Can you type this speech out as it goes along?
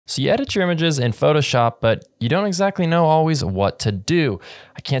So you edit your images in Photoshop, but you don't exactly know always what to do.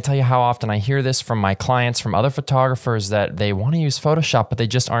 I can't tell you how often I hear this from my clients, from other photographers, that they want to use Photoshop, but they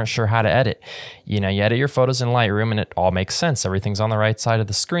just aren't sure how to edit. You know, you edit your photos in Lightroom and it all makes sense. Everything's on the right side of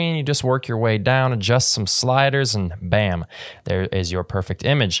the screen. You just work your way down, adjust some sliders, and bam, there is your perfect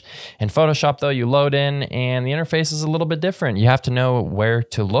image. In Photoshop though, you load in and the interface is a little bit different. You have to know where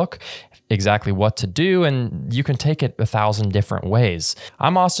to look, exactly what to do, and you can take it 1,000 different ways.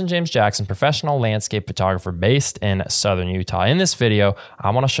 I'm Austin James Jackson, professional landscape photographer based in Southern Utah. In this video, I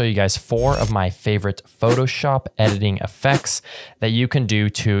want to show you guys 4 of my favorite Photoshop editing effects that you can do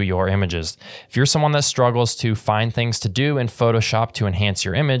to your images. If you're someone that struggles to find things to do in Photoshop to enhance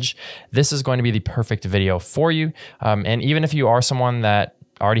your image, this is going to be the perfect video for you. And even if you are someone that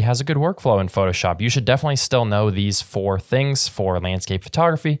already has a good workflow in Photoshop, you should definitely still know these 4 things for landscape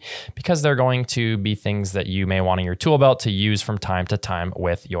photography because they're going to be things that you may want in your tool belt to use from time to time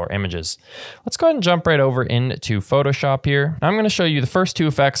with your images. Let's go ahead and jump right over into Photoshop here. Now I'm going to show you the first 2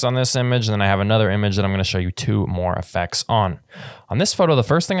 effects on this image, and then I have another image that I'm going to show you 2 more effects on. On this photo, the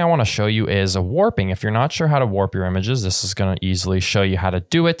first thing I want to show you is warping. If you're not sure how to warp your images, this is going to easily show you how to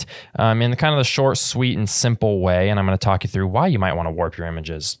do it in kind of the short, sweet, and simple way, and I'm going to talk you through why you might want to warp your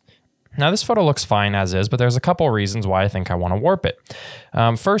images. Now this photo looks fine as is, but there's a couple reasons why I think I want to warp it.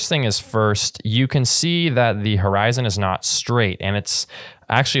 First thing is first, you can see that the horizon is not straight and it's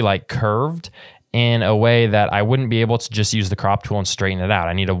actually like curved in a way that I wouldn't be able to just use the crop tool and straighten it out.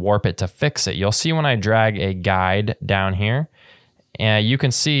 I need to warp it to fix it. You'll see when I drag a guide down here, and you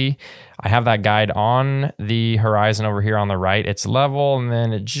can see I have that guide on the horizon over here on the right. It's level and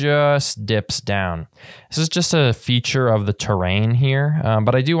then it just dips down. This is just a feature of the terrain here,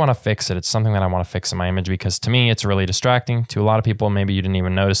 but I do want to fix it. It's something that I want to fix in my image because to me it's really distracting. To a lot of people, maybe you didn't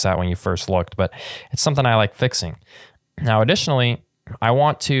even notice that when you first looked, but it's something I like fixing. Now additionally, I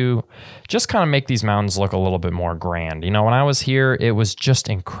want to just kind of make these mountains look a little bit more grand. You know, when I was here, it was just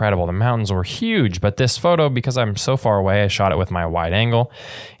incredible. The mountains were huge, but this photo, because I'm so far away, I shot it with my wide angle,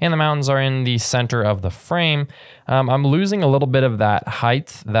 and the mountains are in the center of the frame. I'm losing a little bit of that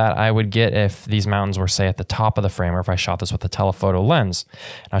height that I would get if these mountains were, say, at the top of the frame, or if I shot this with a telephoto lens.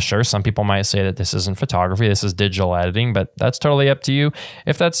 Now, sure, some people might say that this isn't photography, this is digital editing, but that's totally up to you.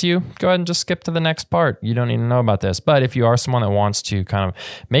 If that's you, go ahead and just skip to the next part. You don't need to know about this. But if you are someone that wants to kind of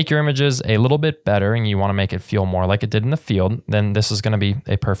make your images a little bit better and you want to make it feel more like it did in the field, then this is going to be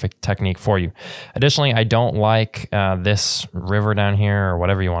a perfect technique for you. Additionally, I don't like this river down here, or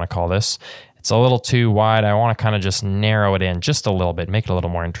whatever you want to call this. It's a little too wide. I want to kind of just narrow it in just a little bit, make it a little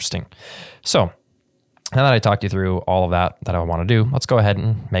more interesting. So now that I talked you through all of that I want to do, let's go ahead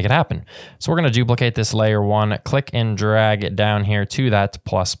and make it happen. So we're going to duplicate this layer 1, click and drag it down here to that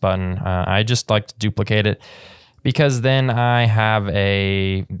plus button. I just like to duplicate it because then I have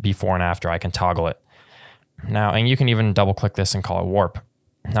a before and after. I can toggle it. Now, and you can even double click this and call it warp.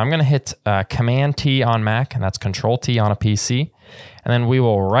 Now I'm going to hit Command T on Mac, and that's Control T on a PC. And then we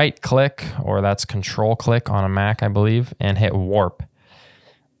will right click, or that's Control click on a Mac, I believe, and hit warp.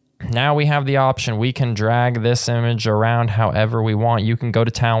 Now we have the option. We can drag this image around however we want. You can go to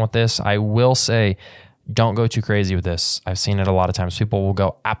town with this. I will say, don't go too crazy with this. I've seen it a lot of times. People will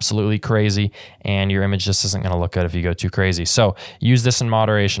go absolutely crazy and your image just isn't going to look good if you go too crazy. So use this in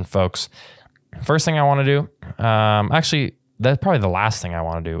moderation, folks. First thing I want to do, actually, that's probably the last thing I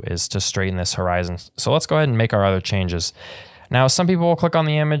want to do is to straighten this horizon. So let's go ahead and make our other changes. Now, some people will click on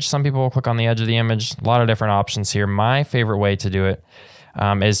the image, some people will click on the edge of the image. A lot of different options here. My favorite way to do it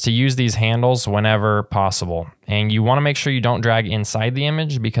is to use these handles whenever possible. And you want to make sure you don't drag inside the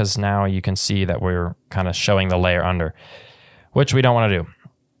image because now you can see that we're kind of showing the layer under, which we don't want to do.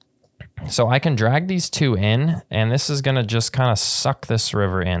 So I can drag these 2 in, and this is going to just kind of suck this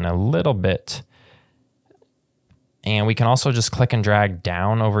river in a little bit. And we can also just click and drag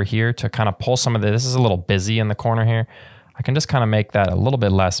down over here to kind of pull some of this is a little busy in the corner here. I can just kind of make that a little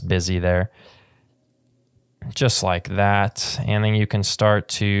bit less busy there. Just like that. And then you can start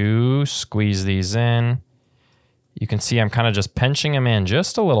to squeeze these in. You can see I'm kind of just pinching them in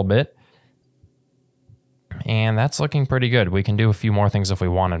just a little bit. And that's looking pretty good. We can do a few more things if we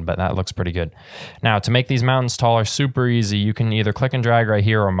wanted, but that looks pretty good. Now, to make these mountains taller, super easy. You can either click and drag right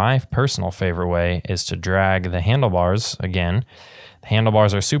here, or my personal favorite way is to drag the handlebars again. The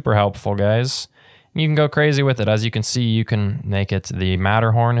handlebars are super helpful, guys. You can go crazy with it. As you can see, you can make it the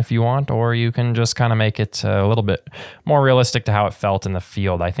Matterhorn if you want, or you can just kind of make it a little bit more realistic to how it felt in the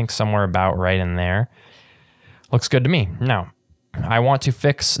field. I think somewhere about right in there. Looks good to me. Now, I want to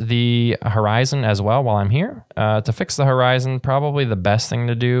fix the horizon as well while I'm here. To fix the horizon, probably the best thing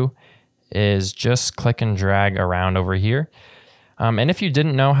to do is just click and drag around over here. And if you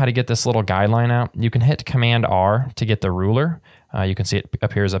didn't know how to get this little guideline out, you can hit Command R to get the ruler. You can see it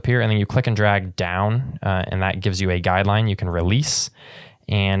appears up here, and then you click and drag down, and that gives you a guideline you can release,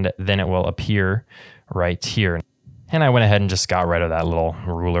 and then it will appear right here. And I went ahead and just got rid of that little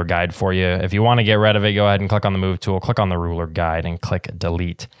ruler guide for you. If you want to get rid of it, go ahead and click on the Move tool, click on the ruler guide, and click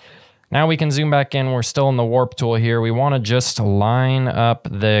Delete. Now we can zoom back in. We're still in the Warp tool here. We want to just line up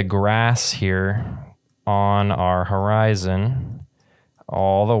the grass here on our horizon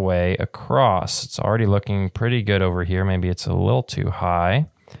all the way across. It's already looking pretty good over here. Maybe it's a little too high.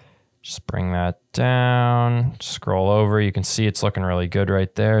 Just bring that down, scroll over. You can see it's looking really good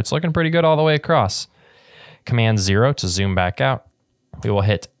right there. It's looking pretty good all the way across. Command 0 to zoom back out. We will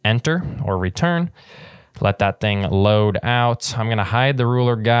hit Enter or Return. Let that thing load out. I'm going to hide the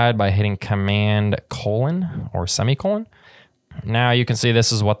ruler guide by hitting Command colon or semicolon. Now you can see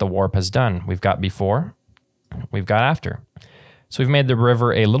this is what the warp has done. We've got before, we've got after. So we've made the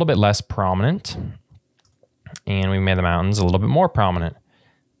river a little bit less prominent, and we've made the mountains a little bit more prominent.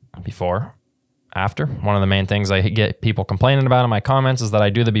 Before, after. One of the main things I get people complaining about in my comments is that I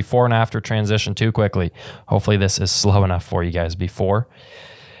do the before and after transition too quickly. Hopefully this is slow enough for you guys. Before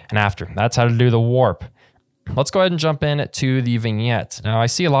and after. That's how to do the warp. Let's go ahead and jump in to the vignette. Now I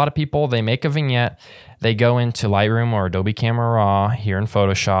see a lot of people, they make a vignette, they go into Lightroom or Adobe Camera Raw here in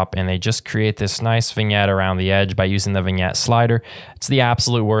Photoshop, and they just create this nice vignette around the edge by using the vignette slider. It's the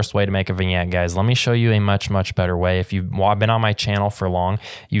absolute worst way to make a vignette, guys. Let me show you a much, much better way. If you've been on my channel for long,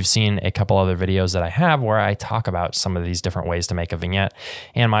 you've seen a couple other videos that I have where I talk about some of these different ways to make a vignette.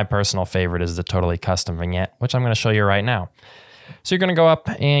 And my personal favorite is the totally custom vignette, which I'm going to show you right now. So you're going to go up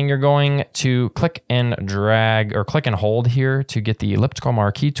and you're going to click and drag or click and hold here to get the elliptical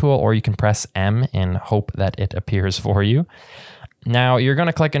marquee tool, or you can press M and hope that it appears for you. Now you're going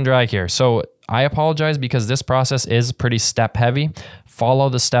to click and drag here. So I apologize because this process is pretty step heavy. Follow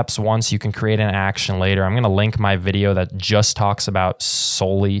the steps once. You can create an action later. I'm going to link my video that just talks about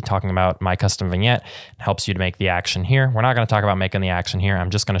solely talking about my custom vignette. It helps you to make the action here. We're not going to talk about making the action here. I'm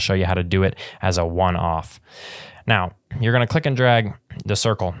just going to show you how to do it as a one-off. Now, you're going to click and drag the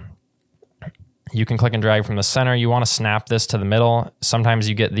circle. You can click and drag from the center. You want to snap this to the middle. Sometimes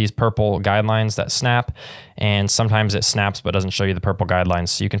you get these purple guidelines that snap, and sometimes it snaps but doesn't show you the purple guidelines.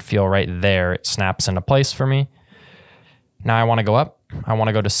 So you can feel right there, it snaps into place for me. Now I want to go up. I want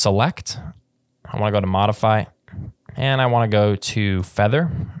to go to Select. I want to go to Modify, and I want to go to Feather.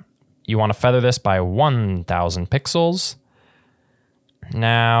 You want to feather this by 1,000 pixels.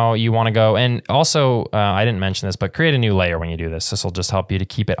 Now you want to go, and also I didn't mention this, but create a new layer when you do this. This will just help you to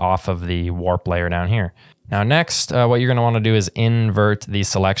keep it off of the warp layer down here. Now next, what you're going to want to do is invert the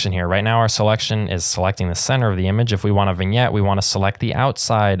selection here. Right now our selection is selecting the center of the image. If we want a vignette, we want to select the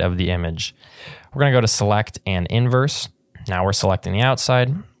outside of the image. We're going to go to Select and Inverse. Now we're selecting the outside.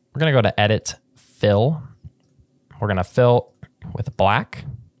 We're going to go to Edit, Fill. We're going to fill with black.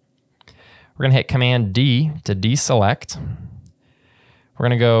 We're going to hit Command D to deselect. We're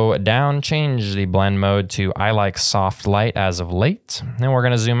going to go down, change the blend mode to I like soft light as of late. Then we're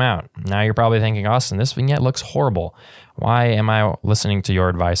going to zoom out. Now you're probably thinking, Austin, this vignette looks horrible. Why am I listening to your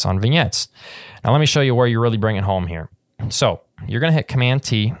advice on vignettes? Now let me show you where you really bring it home here. So you're going to hit Command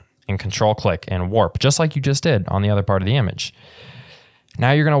T and Control click and warp, just like you just did on the other part of the image.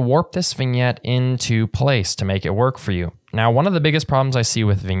 Now you're going to warp this vignette into place to make it work for you. Now, one of the biggest problems I see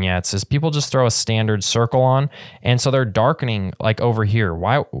with vignettes is people just throw a standard circle on, and so they're darkening like over here.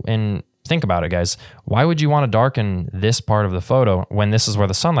 Why? And think about it, guys. Why would you want to darken this part of the photo when this is where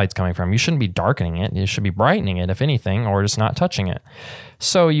the sunlight's coming from? You shouldn't be darkening it. You should be brightening it, if anything, or just not touching it.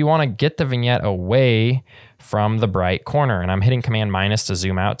 So you want to get the vignette away from the bright corner, and I'm hitting Command minus to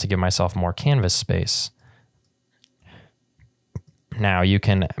zoom out to give myself more canvas space. Now you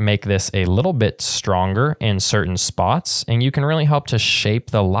can make this a little bit stronger in certain spots, and you can really help to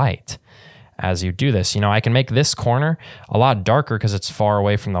shape the light as you do this. You know, I can make this corner a lot darker because it's far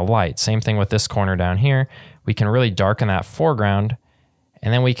away from the light. Same thing with this corner down here. We can really darken that foreground,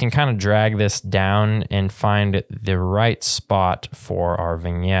 and then we can kind of drag this down and find the right spot for our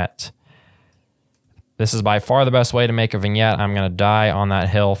vignette. This is by far the best way to make a vignette. I'm going to die on that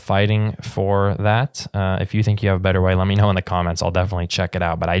hill fighting for that. If you think you have a better way, let me know in the comments. I'll definitely check it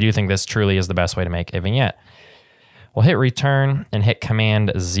out. But I do think this truly is the best way to make a vignette. We'll hit Return and hit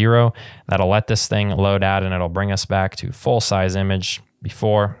Command 0. That'll let this thing load out, and it'll bring us back to full-size image,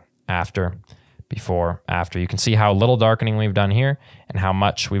 before, after, before, after. You can see how little darkening we've done here and how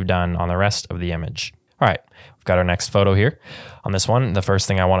much we've done on the rest of the image. All right, we've got our next photo here. On this one, the first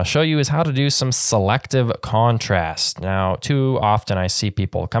thing I want to show you is how to do some selective contrast. Now, too often I see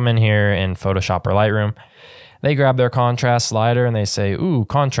people come in here in Photoshop or Lightroom. They grab their contrast slider and they say, ooh,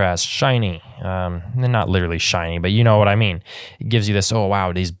 contrast, shiny. Not literally shiny, but you know what I mean. It gives you this, oh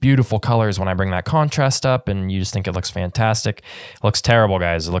wow, these beautiful colors when I bring that contrast up, and you just think it looks fantastic. It looks terrible,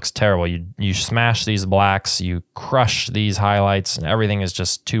 guys. It looks terrible. You smash these blacks, you crush these highlights, and everything is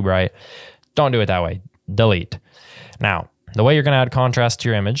just too bright. Don't do it that way. Delete. Now, the way you're going to add contrast to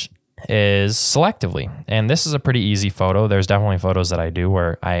your image is selectively. And this is a pretty easy photo. There's definitely photos that I do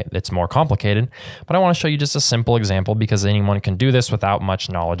where it's more complicated, but I want to show you just a simple example because anyone can do this without much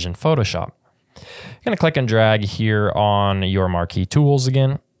knowledge in Photoshop. You're going to click and drag here on your marquee tools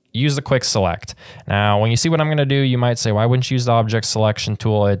again. Use the quick select. Now, when you see what I'm going to do, you might say, why wouldn't you use the object selection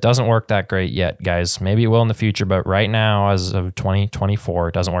tool? It doesn't work that great yet, guys. Maybe it will in the future, but right now, as of 2024,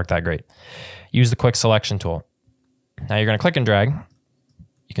 it doesn't work that great. Use the quick selection tool. Now you're going to click and drag.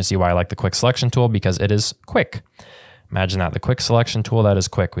 You can see why I like the quick selection tool, because it is quick. Imagine that, the quick selection tool that is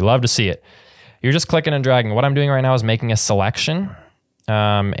quick. We love to see it. You're just clicking and dragging. What I'm doing right now is making a selection,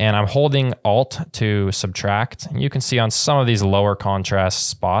 and I'm holding Alt to subtract. You can see on some of these lower contrast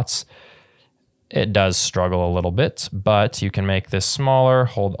spots, it does struggle a little bit, but you can make this smaller,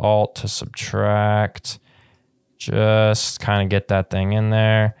 hold Alt to subtract, just kind of get that thing in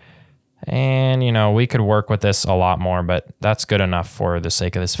there. And, you know, we could work with this a lot more, but that's good enough for the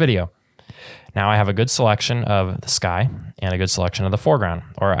sake of this video. Now I have a good selection of the sky and a good selection of the foreground.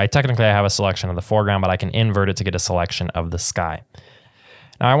 Or technically I have a selection of the foreground, but I can invert it to get a selection of the sky.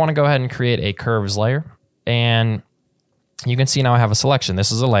 Now I want to go ahead and create a curves layer. And you can see now I have a selection.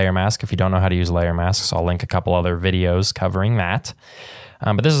 This is a layer mask. If you don't know how to use layer masks, I'll link a couple other videos covering that.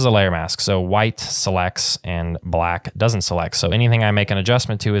 But this is a layer mask, so white selects and black doesn't select. So anything I make an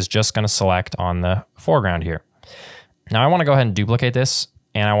adjustment to is just going to select on the foreground here. Now I want to go ahead and duplicate this,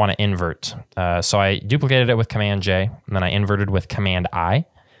 and I want to invert. So I duplicated it with Command J, and then I inverted with Command I.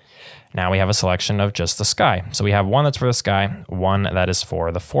 Now we have a selection of just the sky. So we have one that's for the sky, one that is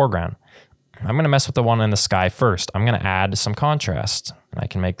for the foreground. I'm going to mess with the one in the sky first. I'm going to add some contrast. I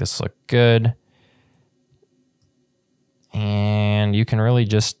can make this look good. And you can really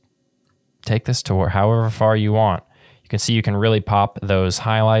just take this to however far you want. You can see you can really pop those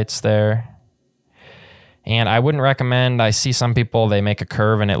highlights there. And I wouldn't recommend, I see some people, they make a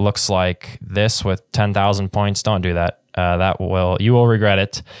curve and it looks like this with 10,000 points. Don't do that. You will regret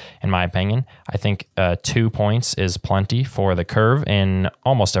it, in my opinion. I think 2 points is plenty for the curve in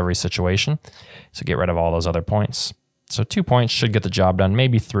almost every situation. So get rid of all those other points. So 2 points should get the job done.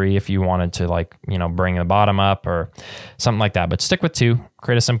 Maybe 3 if you wanted to, like, you know, bring the bottom up or something like that. But stick with 2.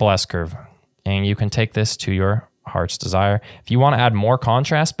 Create a simple S curve, and you can take this to your heart's desire. If you want to add more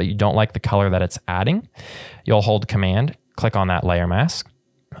contrast, but you don't like the color that it's adding, you'll hold Command, click on that layer mask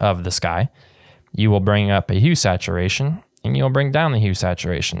of the sky. You will bring up a hue saturation, and you'll bring down the hue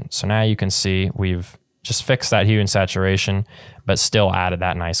saturation. So now you can see we've just fixed that hue and saturation, but still added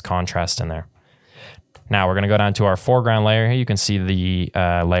that nice contrast in there. Now we're going to go down to our foreground layer here. You can see the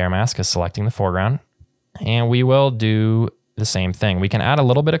layer mask is selecting the foreground. And we will do the same thing. We can add a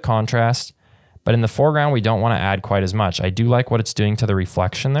little bit of contrast, but in the foreground, we don't want to add quite as much. I do like what it's doing to the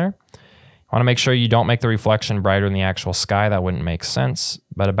reflection there. You want to make sure you don't make the reflection brighter than the actual sky. That wouldn't make sense,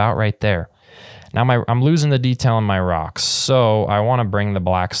 but about right there. Now I'm losing the detail in my rocks, so I want to bring the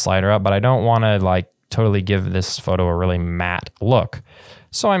black slider up, but I don't want to like totally give this photo a really matte look.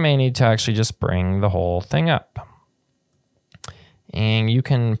 So I may need to actually just bring the whole thing up. And you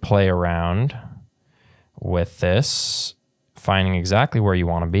can play around with this, finding exactly where you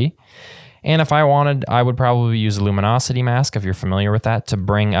want to be. And if I wanted, I would probably use a luminosity mask, if you're familiar with that, to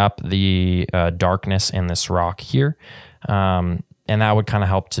bring up the darkness in this rock here. And that would kind of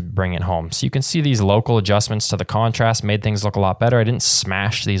help to bring it home. So you can see these local adjustments to the contrast made things look a lot better. I didn't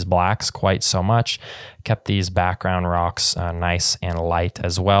smash these blacks quite so much. Kept these background rocks nice and light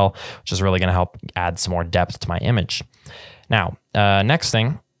as well, which is really going to help add some more depth to my image. Now, next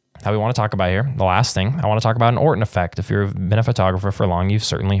thing that we want to talk about here, the last thing, I want to talk about an Orton effect. If you've been a photographer for long, you've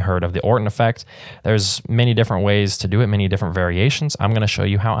certainly heard of the Orton effect. There's many different ways to do it, many different variations. I'm going to show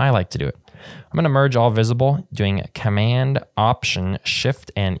you how I like to do it. I'm going to merge all visible, doing Command, Option,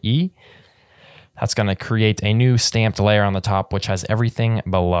 Shift, and E. That's going to create a new stamped layer on the top, which has everything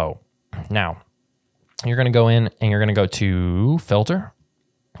below. Now, you're going to go in and you're going to go to Filter.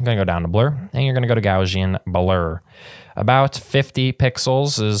 I'm going to go down to Blur, and you're going to go to Gaussian Blur. About 50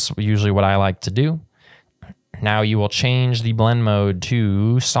 pixels is usually what I like to do. Now you will change the blend mode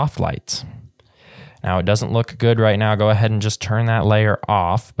to Soft Light. Now it doesn't look good right now. Go ahead and just turn that layer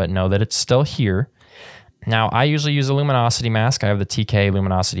off, but know that it's still here. Now, I usually use a luminosity mask. I have the TK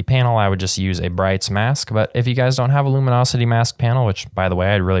luminosity panel. I would just use a brights mask. But if you guys don't have a luminosity mask panel, which by the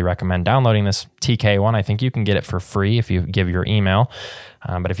way, I'd really recommend downloading this TK one. I think you can get it for free if you give your email.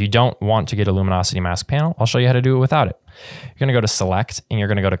 But if you don't want to get a luminosity mask panel, I'll show you how to do it without it. You're going to go to select and you're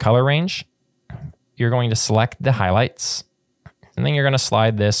going to go to color range. You're going to select the highlights and then you're going to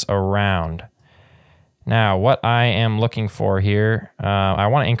slide this around. Now, what I am looking for here, I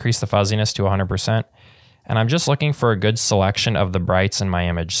want to increase the fuzziness to 100%. And I'm just looking for a good selection of the brights in my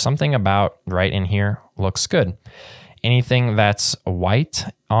image. Something about right in here looks good. Anything that's white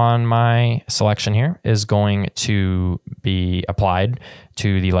on my selection here is going to be applied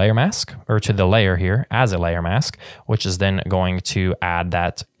to the layer mask, or to the layer here as a layer mask, which is then going to add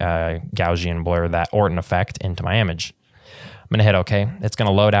that Gaussian blur, that Orton effect into my image. I'm gonna hit OK. It's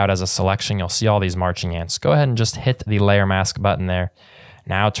gonna load out as a selection. You'll see all these marching ants. Go ahead and just hit the layer mask button there.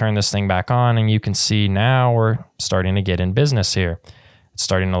 Now turn this thing back on and you can see now we're starting to get in business here. It's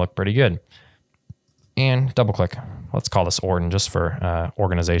starting to look pretty good. And double click. Let's call this Orton just for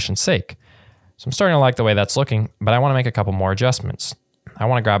organization's sake. So I'm starting to like the way that's looking, but I want to make a couple more adjustments. I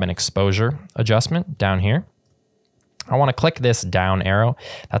want to grab an exposure adjustment down here. I want to click this down arrow.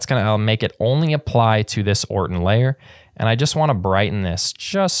 That's going to make it only apply to this Orton layer. And I just want to brighten this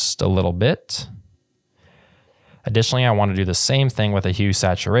just a little bit. Additionally, I want to do the same thing with a hue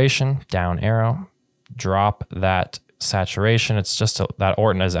saturation, down arrow, drop that saturation. It's just that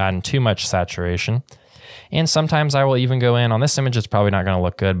Orton is adding too much saturation. And sometimes I will even go in on this image. It's probably not going to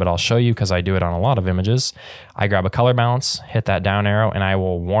look good, but I'll show you because I do it on a lot of images. I grab a color balance, hit that down arrow, and I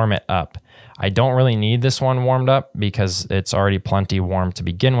will warm it up. I don't really need this one warmed up because it's already plenty warm to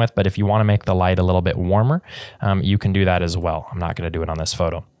begin with, but if you want to make the light a little bit warmer, you can do that as well. I'm not going to do it on this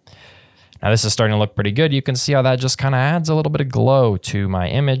photo. Now this is starting to look pretty good. You can see how that just kind of adds a little bit of glow to my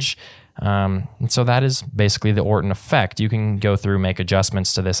image. And so that is basically the Orton effect. You can go through, make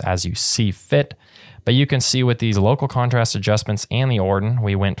adjustments to this as you see fit. But you can see with these local contrast adjustments and the Orton,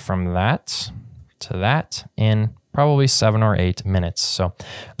 we went from that to that in probably 7 or 8 minutes. So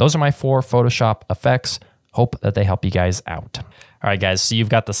those are my 4 Photoshop effects. Hope that they help you guys out. All right, guys, so you've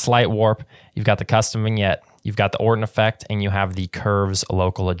got the slight warp, you've got the custom vignette, you've got the Orton effect, and you have the curves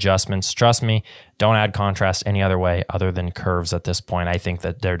local adjustments. Trust me, don't add contrast any other way other than curves at this point. I think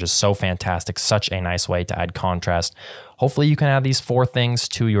that they're just so fantastic, such a nice way to add contrast. Hopefully you can add these 4 things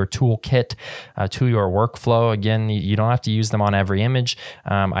to your toolkit, to your workflow. Again, you don't have to use them on every image.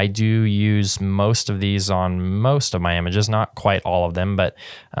 I do use most of these on most of my images, not quite all of them, but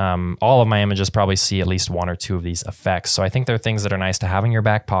all of my images probably see at least 1 or 2 of these effects. So I think they're things that are nice to have in your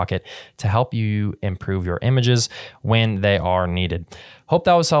back pocket to help you improve your images when they are needed. Hope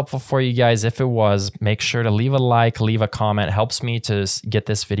that was helpful for you guys. If it was, make sure to leave a like, leave a comment. It helps me to get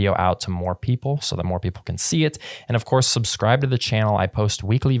this video out to more people so that more people can see it. And of course, subscribe to the channel. I post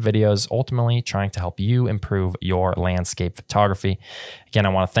weekly videos, ultimately trying to help you improve your landscape photography. Again, I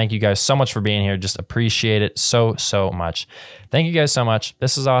want to thank you guys so much for being here. Just appreciate it so much. Thank you guys so much.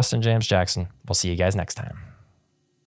 This is Austin James Jackson. We'll see you guys next time.